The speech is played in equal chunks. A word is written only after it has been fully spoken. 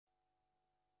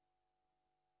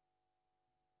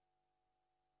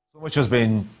So much has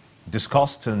been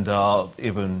discussed and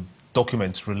even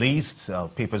documents released,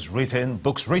 papers written,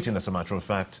 books written, as a matter of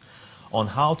fact, on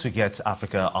how to get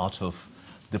Africa out of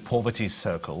the poverty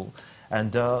circle.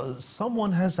 And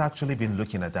someone has actually been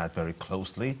looking at that very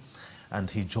closely.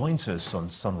 And he joins us on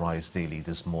Sunrise Daily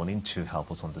this morning to help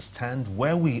us understand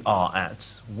where we are at,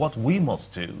 what we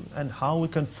must do, and how we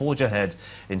can forge ahead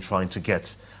in trying to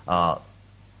get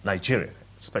Nigeria,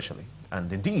 especially,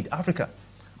 and indeed Africa,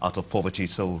 out of poverty.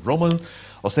 So Roman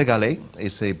Oseghale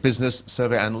is a business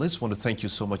survey analyst. I want to thank you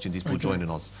so much indeed for joining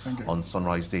us on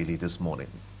Sunrise Daily this morning.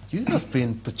 You have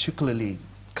been particularly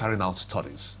carrying out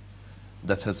studies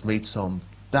that has made some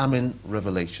damning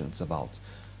revelations about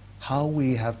how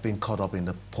we have been caught up in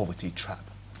the poverty trap.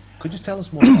 Could you tell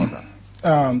us more about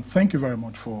that? Thank you very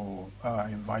much for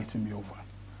inviting me over.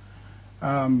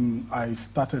 I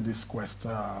started this quest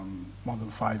more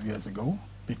than 5 years ago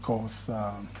because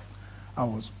I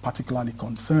was particularly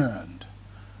concerned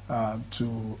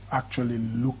to actually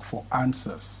look for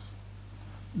answers,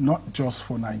 not just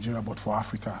for Nigeria, but for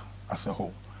Africa as a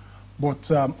whole. But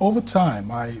over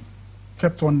time, I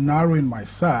kept on narrowing my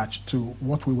search to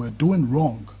what we were doing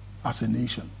wrong as a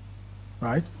nation,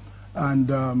 right?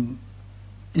 And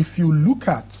if you look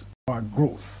at our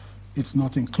growth, it's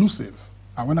not inclusive.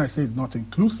 And when I say it's not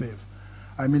inclusive,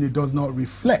 I mean it does not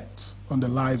reflect on the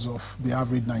lives of the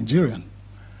average Nigerian.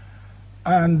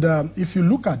 And if you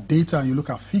look at data and you look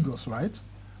at figures, right,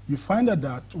 you find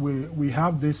that we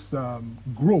have this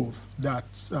growth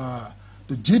that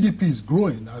the GDP is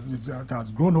growing, it has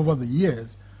grown over the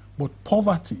years, but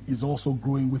poverty is also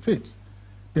growing with it.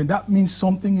 Then that means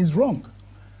something is wrong.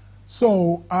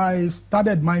 So I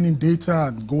started mining data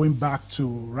and going back to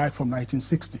right from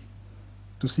 1960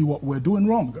 to see what we're doing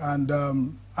wrong. And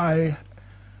I,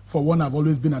 for one, I've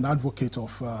always been an advocate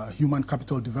of human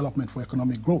capital development for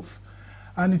economic growth.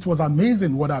 And it was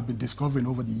amazing what I've been discovering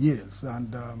over the years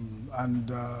and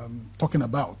talking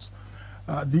about.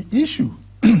 The issue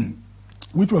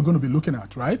which we're going to be looking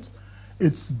at, right?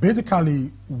 It's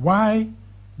basically, why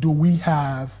do we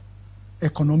have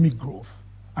economic growth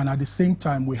and at the same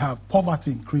time we have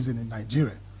poverty increasing in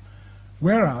Nigeria?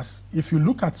 Whereas if you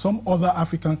look at some other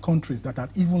African countries that are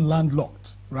even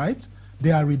landlocked, right,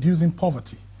 they are reducing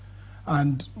poverty.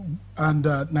 And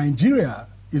Nigeria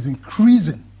is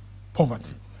increasing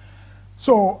poverty.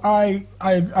 So I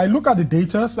look at the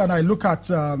data and I look at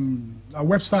a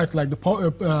website like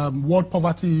the World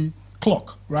Poverty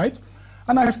Clock, right?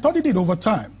 And I studied it over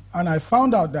time, and I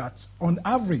found out that on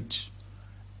average,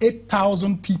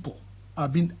 8,000 people are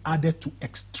being added to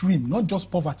extreme, not just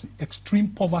poverty, extreme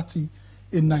poverty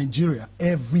in Nigeria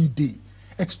every day.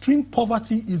 Extreme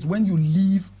poverty is when you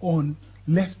live on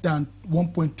less than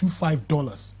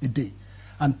 $1.25 a day.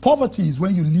 And poverty is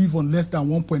when you live on less than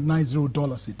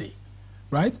 $1.90 a day,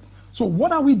 right? So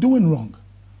what are we doing wrong?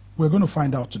 We're going to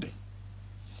find out today.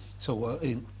 So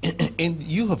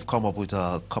you have come up with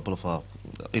a couple of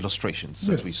illustrations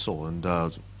that we saw, and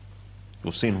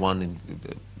we've seen one in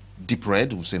deep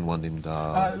red, we've seen one in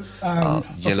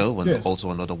yellow, and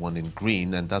also another one in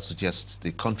green, and that suggests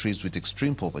the countries with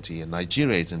extreme poverty, and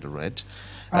Nigeria is in the red,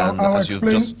 and as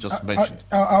you've just mentioned.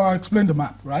 I'll explain the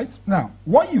map, right? Now,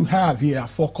 what you have here are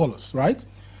 4 colors, right?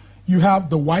 You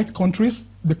have the white countries,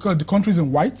 the countries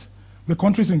in white, the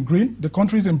countries in green, the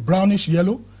countries in brownish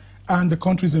yellow, and the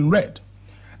countries in red.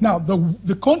 Now,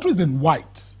 the countries in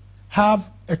white have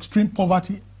extreme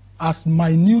poverty as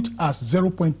minute as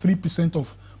 0.3%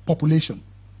 of population.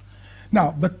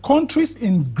 Now, the countries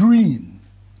in green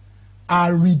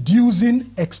are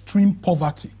reducing extreme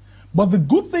poverty. But the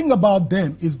good thing about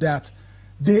them is that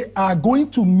they are going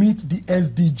to meet the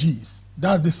SDGs,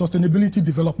 that's the Sustainability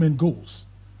Development Goals,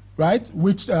 right?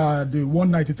 Which the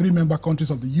 193 member countries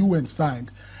of the UN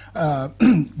signed,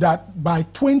 that by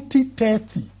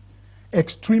 2030,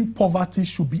 extreme poverty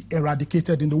should be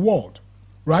eradicated in the world,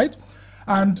 right?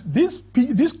 And these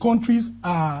countries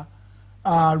are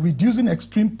reducing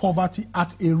extreme poverty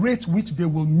at a rate which they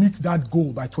will meet that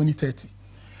goal by 2030.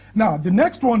 Now, the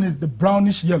next one is the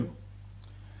brownish yellow.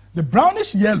 The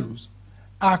brownish yellows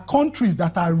are countries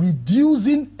that are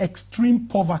reducing extreme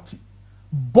poverty,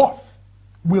 but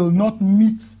will not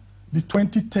meet the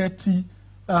 2030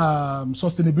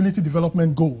 Sustainability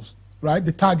Development Goals, right,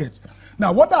 the target.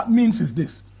 Now, what that means is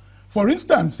this. For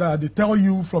instance, they tell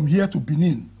you from here to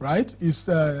Benin, right, is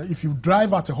if you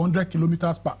drive at 100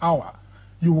 kilometers per hour,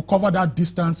 you will cover that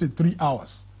distance in 3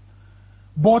 hours.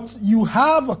 But you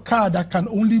have a car that can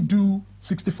only do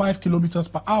 65 kilometers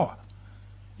per hour.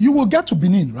 You will get to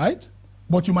Benin, right?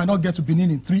 But you might not get to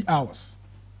Benin in 3 hours.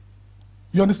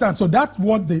 You understand? So that's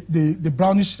what the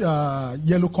brownish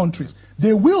yellow countries,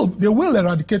 they will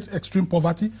eradicate extreme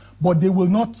poverty, but they will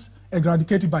not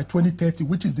eradicate it by 2030,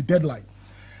 which is the deadline.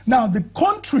 Now, the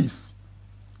countries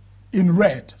in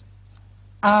red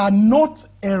are not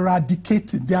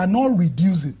eradicating, they are not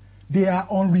reducing, they are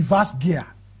on reverse gear.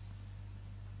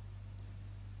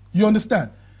 You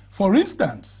understand? For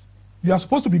instance, you are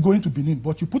supposed to be going to Benin,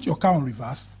 but you put your car on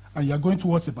reverse and you are going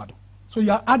towards Ibadan. So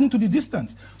you are adding to the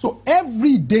distance. So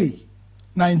every day,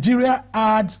 Nigeria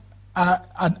adds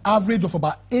an average of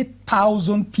about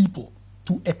 8,000 people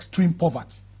to extreme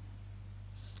poverty.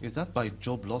 Is that by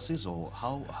job losses or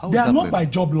how they are not by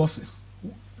job losses.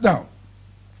 Now,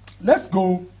 let's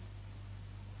go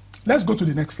to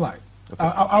the next slide. Okay.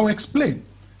 I'll explain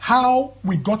how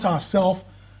we got ourselves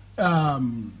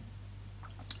in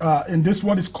this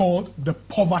what is called the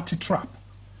poverty trap.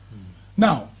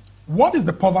 Now, what is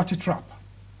the poverty trap?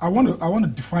 I want to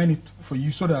define it for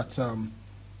you so that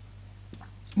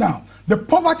now the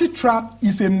poverty trap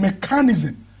is a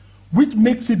mechanism which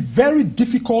makes it very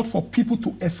difficult for people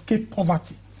to escape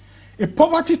poverty. A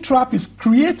poverty trap is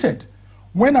created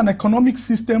when an economic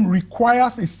system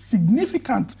requires a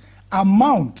significant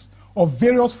amount of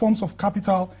various forms of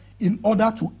capital in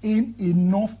order to earn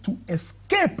enough to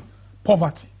escape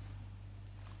poverty.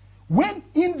 When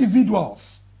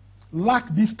individuals lack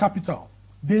this capital,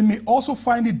 they may also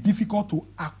find it difficult to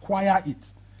acquire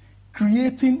it,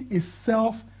 creating a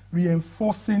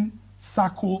self-reinforcing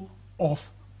circle of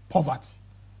poverty.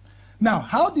 Now,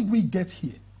 how did we get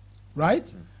here,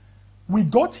 right? We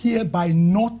got here by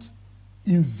not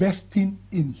investing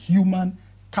in human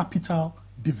capital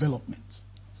development.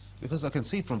 Because I can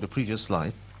see from the previous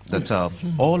slide that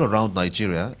all around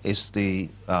Nigeria is the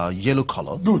yellow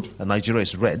color. Good. And Nigeria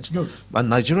is red. Good. And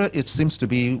Nigeria, it seems to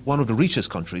be one of the richest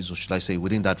countries, or should I say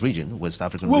within that region, West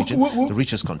African region, the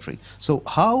richest country. So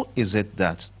how is it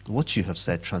that what you have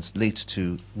said translates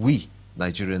to we,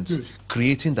 Nigerians,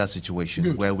 creating that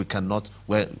situation where we cannot,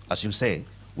 where, as you say,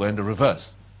 we're in the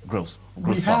reverse growth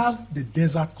we have the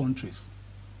desert countries,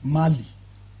 Mali,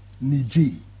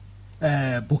 Niger,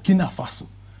 Burkina Faso.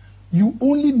 You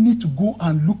only need to go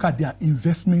and look at their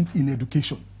investment in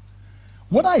education.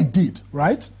 What I did,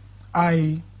 right?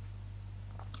 I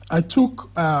took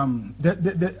an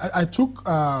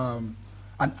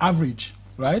average,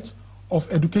 right, of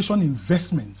education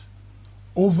investment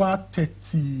over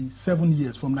 37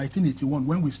 years from 1981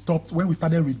 when we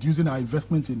started reducing our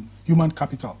investment in human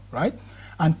capital, right,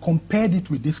 and compared it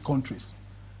with these countries,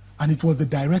 and it was the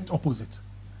direct opposite.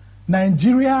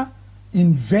 Nigeria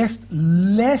invest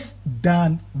less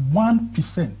than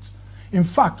 1%. In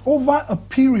fact, over a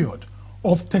period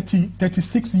of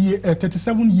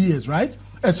 37 years, right?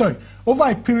 Over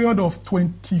a period of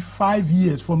 25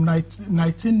 years from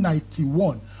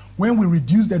 1991, when we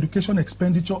reduced education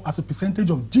expenditure as a percentage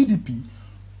of GDP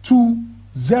to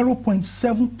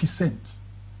 0.7%,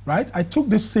 right? I took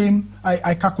the same,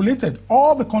 I calculated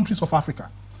all the countries of Africa.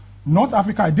 North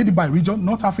Africa, I did it by region,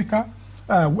 North Africa,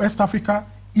 West Africa,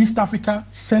 East Africa,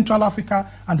 Central Africa,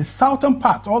 and the southern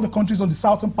part, all the countries on the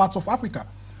southern parts of Africa.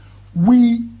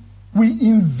 We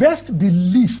invest the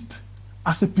least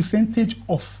as a percentage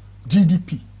of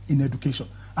GDP in education.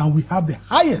 And we have the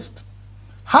highest,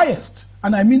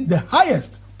 and I mean the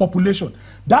highest population.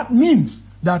 That means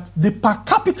that the per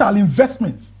capita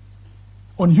investment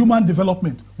on human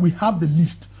development, we have the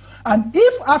least. And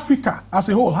if Africa as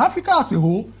a whole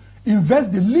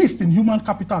invests the least in human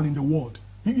capital in the world,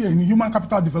 in human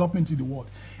capital development in the world.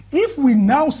 If we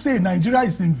now say Nigeria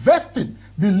is investing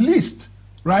the least,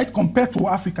 right, compared to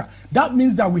Africa, that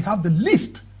means that we have the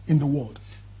least in the world.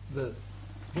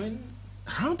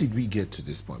 How did we get to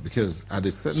this point? Because at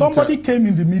a certain somebody came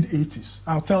in the mid-80s,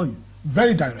 I'll tell you,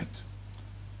 very direct.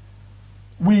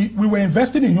 We were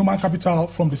investing in human capital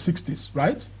from the 60s,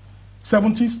 right?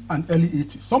 70s and early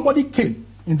 80s. Somebody came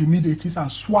in the mid-80s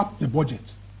and swapped the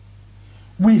budget.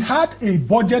 We had a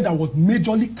budget that was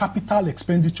majorly capital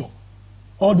expenditure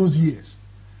all those years.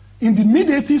 In the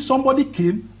mid-80s, somebody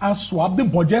came and swapped the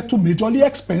budget to majorly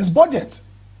expense budget.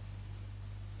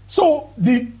 So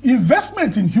the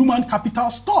investment in human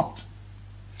capital stopped.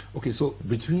 Okay, so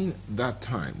between that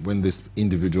time when this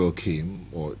individual came,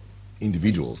 or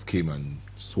individuals came and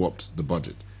swapped the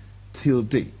budget, till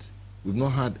date, we've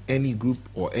not had any group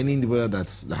or any individual that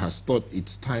has thought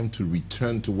it's time to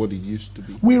return to what it used to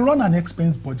be. We run an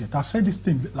expense budget. I said this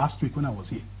thing last week when I was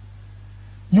here.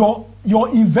 Your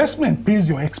investment pays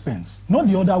your expense, not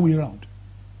the other way around.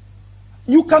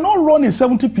 You cannot run a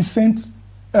 70%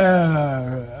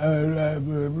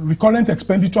 recurrent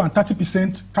expenditure and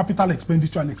 30% capital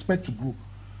expenditure and expect to grow.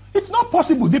 It's not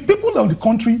possible. The people of the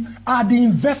country are the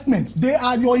investments. They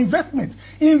are your investment.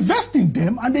 Invest in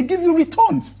them and they give you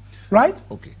returns, right?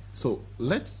 Okay, so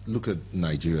let's look at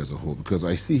Nigeria as a whole, because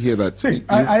I see here that... See,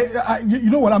 you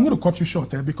know what, I'm going to cut you short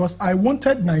there, because I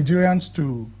wanted Nigerians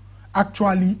to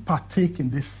actually partake in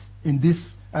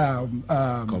this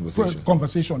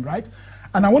conversation, right?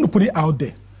 And I want to put it out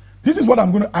there. This is what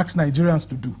I'm going to ask Nigerians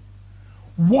to do.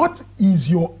 What is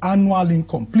your annual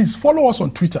income? Please follow us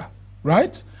on Twitter,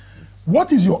 right?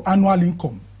 What is your annual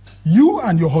income? You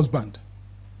and your husband.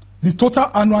 The total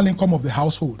annual income of the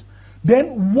household.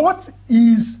 Then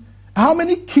how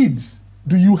many kids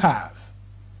do you have?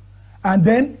 And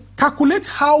then calculate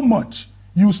how much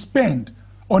you spend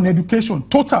on education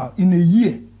total in a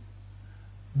year.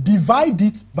 Divide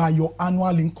it by your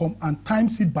annual income and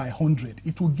times it by 100.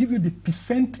 It will give you the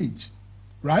percentage,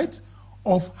 right,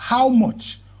 of how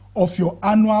much of your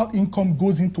annual income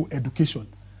goes into education.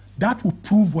 That will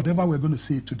prove whatever we're going to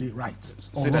say today, right?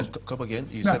 Say that, come again.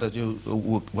 You said that you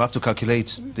will have to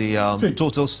calculate the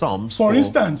total sums for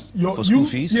instance, for school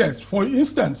fees? Yes, for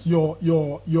instance,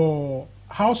 your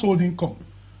household income,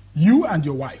 you and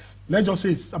your wife, let's just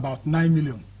say it's about 9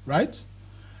 million, right?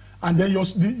 And then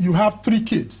you have 3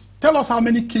 kids. Tell us how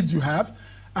many kids you have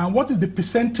and what is the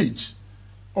percentage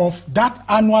of that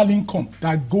annual income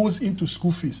that goes into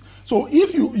school fees. So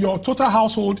if your total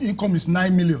household income is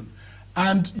 9 million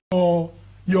and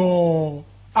your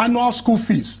annual school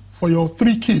fees for your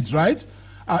 3 kids, right,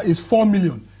 is 4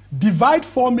 million, divide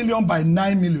 4 million by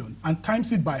 9 million and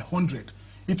times it by 100.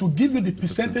 It will give you the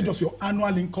percentage of your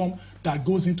annual income that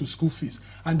goes into school fees.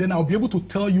 And then I'll be able to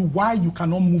tell you why you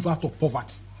cannot move out of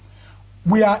poverty.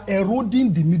 We are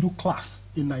eroding the middle class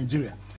in Nigeria.